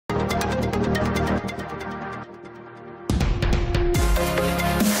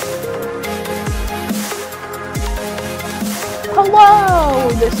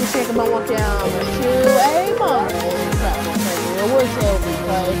Hello, this is Jacob and welcome to a Minecraft video where we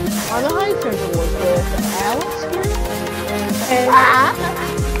play on the Hive Bedrock with Alex here.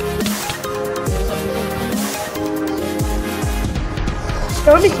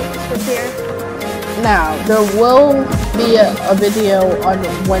 Don't be this here. Now, there will be a video on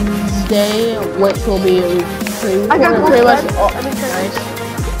Wednesday, which will be pretty much nice.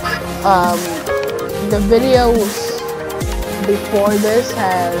 The videos before this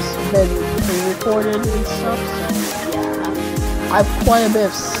has been pre-recorded and stuff, so yeah. I have quite a bit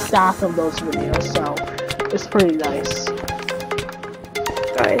of stock of those videos, so it's pretty nice.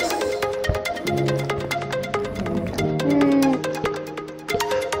 Nice.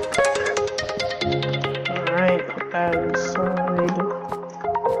 Alright, put that inside.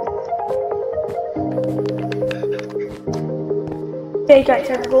 Okay, got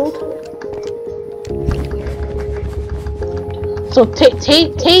 10 gold. So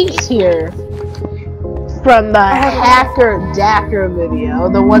Tate's here from the Hacker Dacker video,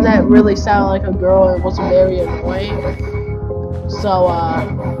 the one that really sounded like a girl and was very annoying. So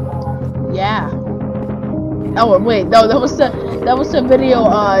yeah. Oh wait, no, that was the video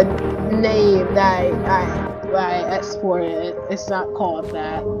name that I exported. It's not called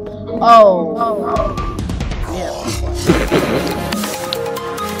that. Oh. Yeah.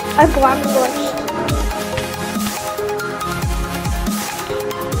 I'm glad.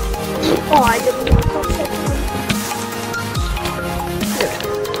 Oh, I didn't want to take one.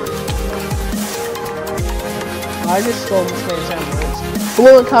 I just stole this man's emeralds.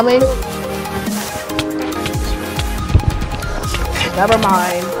 Blue incoming. Never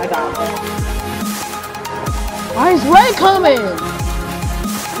mind, I got it. Why is red coming?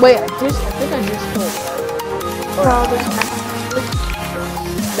 Wait, I think I just killed red.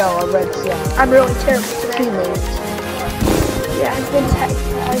 No, a red's I'm really terrible today. teammate. Yeah, I've been tagged.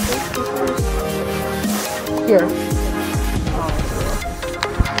 Here.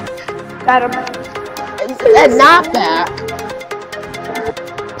 Got him. And not back.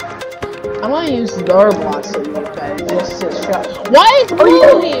 I'm gonna use their blocks to look at it. This is shot. Why is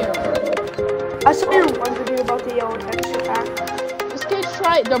blue here? I saw your one video about the yellow texture pack. This kid's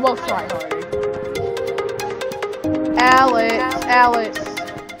try. They're both tryharding. Alex.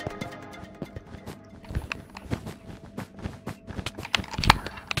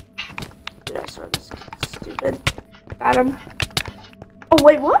 That's sort of stupid. Got him. Oh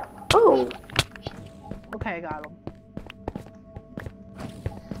wait, what? Oh. Okay, I got him.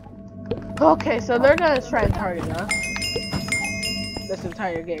 Okay, so they're gonna try and target us this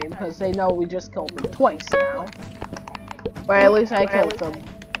entire game because they know we just killed them twice now. Or at least I killed them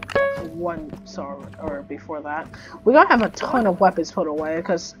once or before that. We're gonna have a ton of weapons put away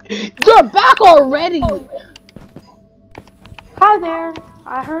because they're back already. Hi there.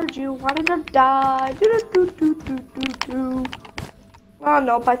 I heard you wanted to die. Oh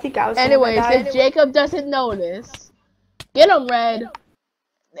nope, I think I was. Anyways, if Jacob doesn't notice, get him, Red.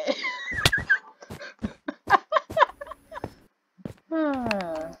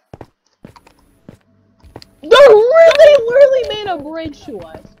 They really made a bridge to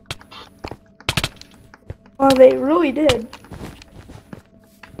us. Oh, they really did.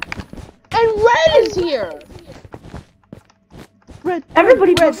 And Red is here. Red.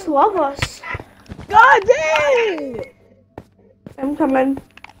 Everybody must love us. God dang! I'm coming.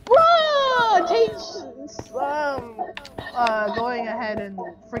 Bro, Tate's going ahead and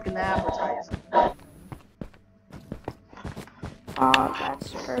freaking advertising. Oh, that's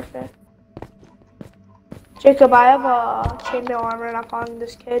perfect. Jacob, I have a chainmail armor up on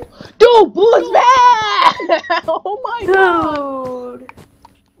this kid. Dude, Blue's back! Oh my god! Dude!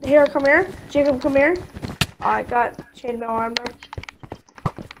 Here, come here. Jacob, come here. I got chainmail armor.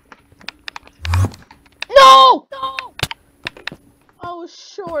 No! I was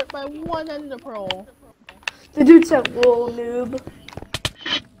short by one ender pearl. The dude said, "Little noob."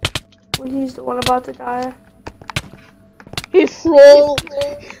 When he's the one about to die. He's troll.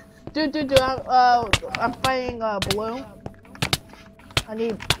 Dude, I'm fighting blue. I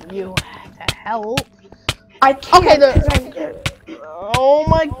need you to help. I can't. Okay, oh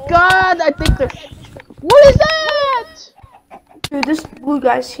my god, I think there's. What is that? Dude, this blue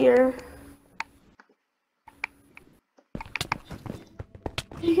guy's here.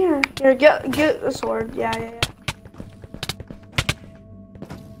 Here, get the sword. Yeah.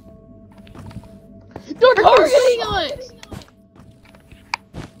 They're targeting us!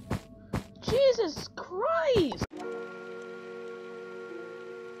 Jesus Christ!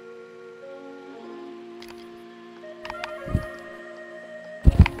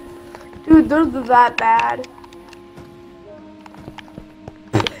 Dude, they're that bad.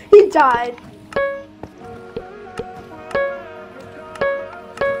 died.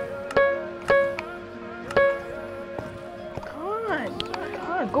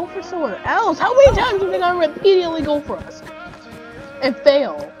 God, go for someone else. How many times are they gonna repeatedly go for us and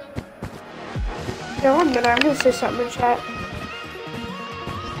fail? No, I'm gonna say something in chat.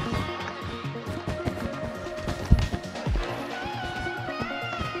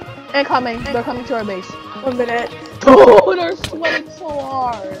 Incoming. They're coming to our base. 1 minute. Oh, they're sweating so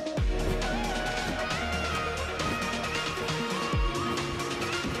hard.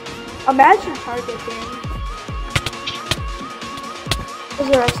 Imagine targeting.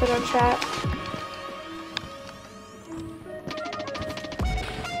 What's the rest of it in chat?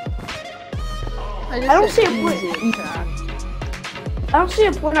 I don't see a point. I don't see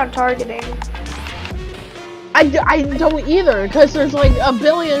a point on targeting. I don't either, because there's like a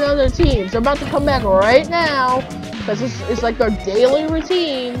billion other teams. They're about to come back right now, because it's like their daily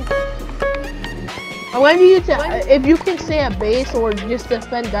routine. I want you to, if you can stay at base or just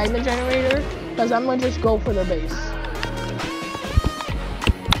defend diamond generator, because I'm gonna just go for the base.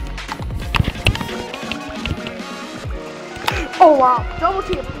 Oh wow, double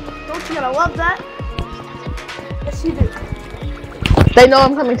team. Don't you gotta love that? Yes you do. They know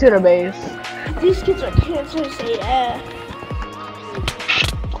I'm coming to their base. These kids are cancerous AF.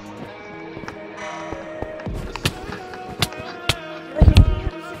 Like you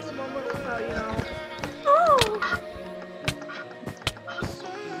can't see the moment without, you know. Oh!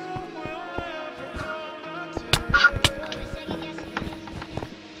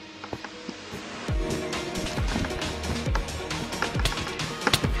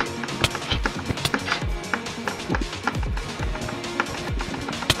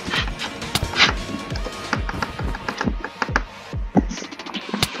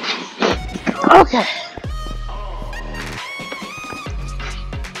 Okay.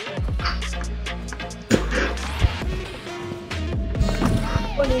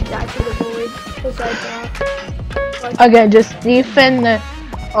 When you die to the void, besides that. Again, just defend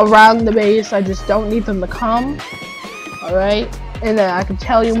around the base. I just don't need them to come. Alright? And then I can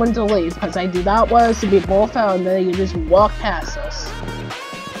tell you when to leave, because I do not want us to be both out and then you just walk past us.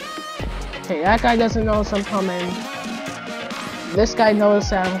 Okay, that guy doesn't notice I'm coming. This guy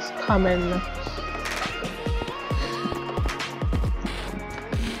knows I'm coming.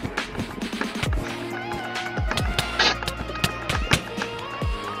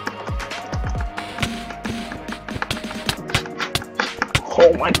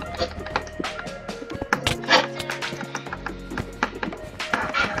 Oh my.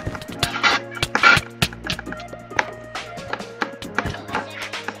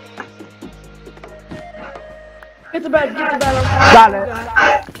 Get the bed, Got it.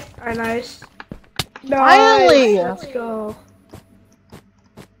 Alright, nice. Finally! Let's go.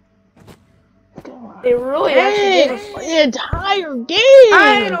 They really actually gave us the entire game!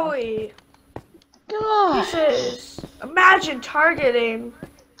 finally! God. Jesus. Imagine targeting.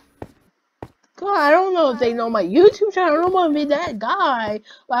 God, I don't know if they know my YouTube channel. I don't want to be that guy.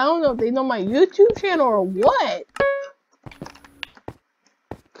 But I don't know if they know my YouTube channel or what.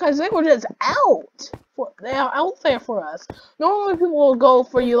 Because they were just out. They are out there for us. Normally people will go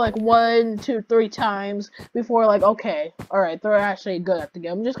for you like 1, 2, 3 times before like, okay, alright, they're actually good at the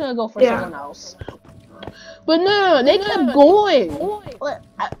game. I'm just gonna go for someone else. But no, they kept going.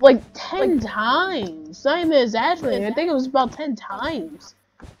 Like 10 times. Not even exaggerating. I think it was about 10 times.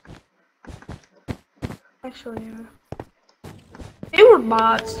 Actually, yeah. They were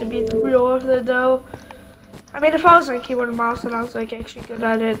bots, to be real with it, though. I mean, if I was on keyboard and mouse and I was like actually good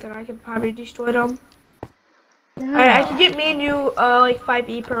at it, then I could probably destroy them. Yeah. I could get me and you like 5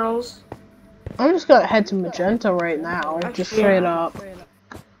 E pearls. I'm just gonna head to Magenta right now, just straight up.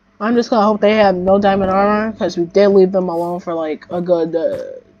 I'm just gonna hope they have no diamond armor, because we did leave them alone for like a good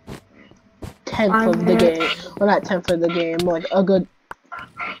 10th of the game. Well, not 10th of the game, like a good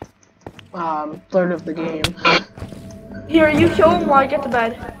third of the game. Here, you kill him while I get to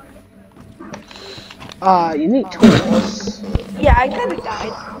bed. You need tools. Yeah, I kinda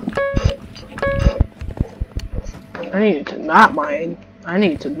died. I need to not mine. I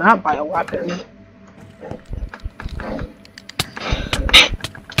need to not buy a weapon.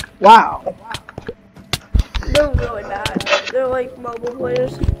 Wow. They're really bad. They're like mobile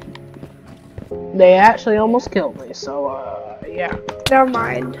players. They actually almost killed me, so yeah. Never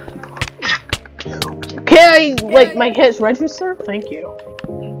mind. Can I, like, my hits register? Thank you.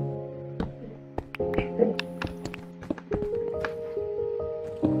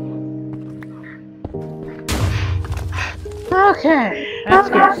 Okay, that's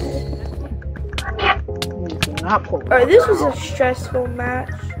good. Not pull. Alright, this was a stressful match.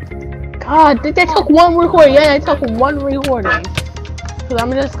 Ah, they took one recording. Yeah, they took one recording. Cause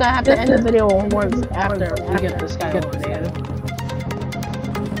I'm just gonna have to end the video once after we get this guy eliminated.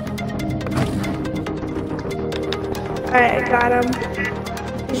 Alright, I got him.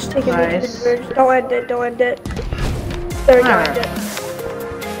 He's just taking me to the bridge. Don't end it, don't end it. There we go, end it.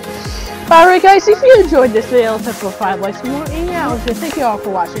 Alright guys, if you enjoyed this video, let's for 5 likes more. And yeah, thank you all for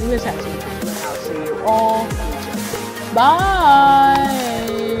watching. This has been, I'll see you all later. Bye!